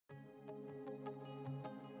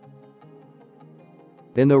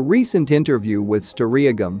In a recent interview with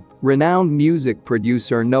Stereogum, renowned music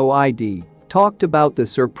producer No ID talked about the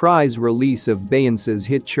surprise release of Beyoncé's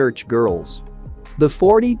hit Church Girls. The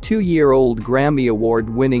 42-year-old Grammy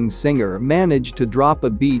Award-winning singer managed to drop a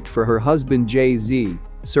beat for her husband Jay-Z,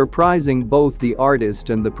 surprising both the artist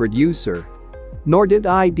and the producer. Nor did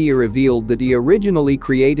ID reveal that he originally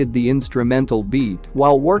created the instrumental beat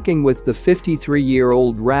while working with the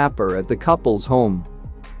 53-year-old rapper at the couple's home.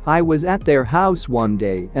 "I was at their house one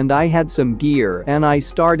day and I had some gear and I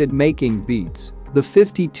started making beats," the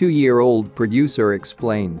 52-year-old producer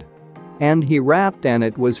explained. "And he rapped and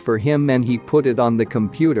it was for him and he put it on the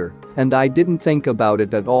computer and I didn't think about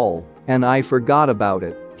it at all and I forgot about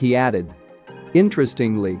it," he added.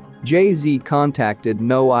 Interestingly, Jay-Z contacted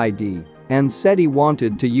No ID and said he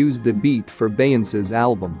wanted to use the beat for Beyoncé's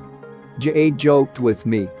album. "Jay joked with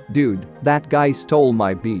me, 'Dude, that guy stole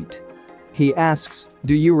my beat.' He asks,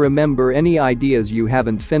 'Do you remember any ideas you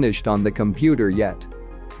haven't finished on the computer yet?'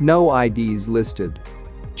 No IDs listed.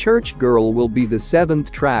 Church Girl will be the 7th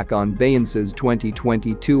track on Beyoncé's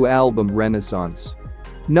 2022 album Renaissance.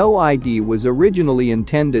 No ID was originally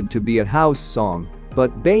intended to be a house song,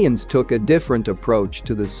 but Beyoncé took a different approach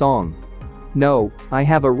to the song. "No, I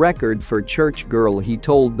have a record for Church Girl," he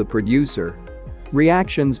told the producer.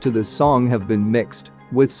 Reactions to the song have been mixed,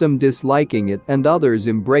 with some disliking it and others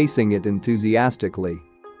embracing it enthusiastically.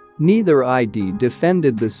 Neither ID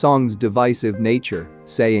defended the song's divisive nature,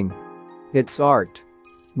 saying, "It's art.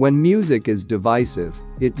 When music is divisive,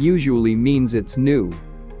 it usually means it's new."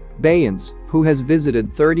 Beyoncé, who has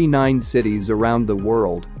visited 39 cities around the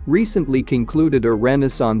world, recently concluded a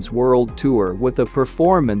Renaissance World Tour with a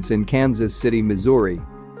performance in Kansas City, Missouri.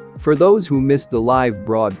 For those who missed the live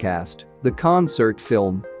broadcast, the concert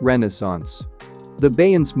film, Renaissance: The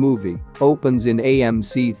Beyoncé Movie, opens in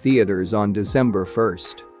AMC theaters on December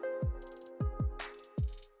 1.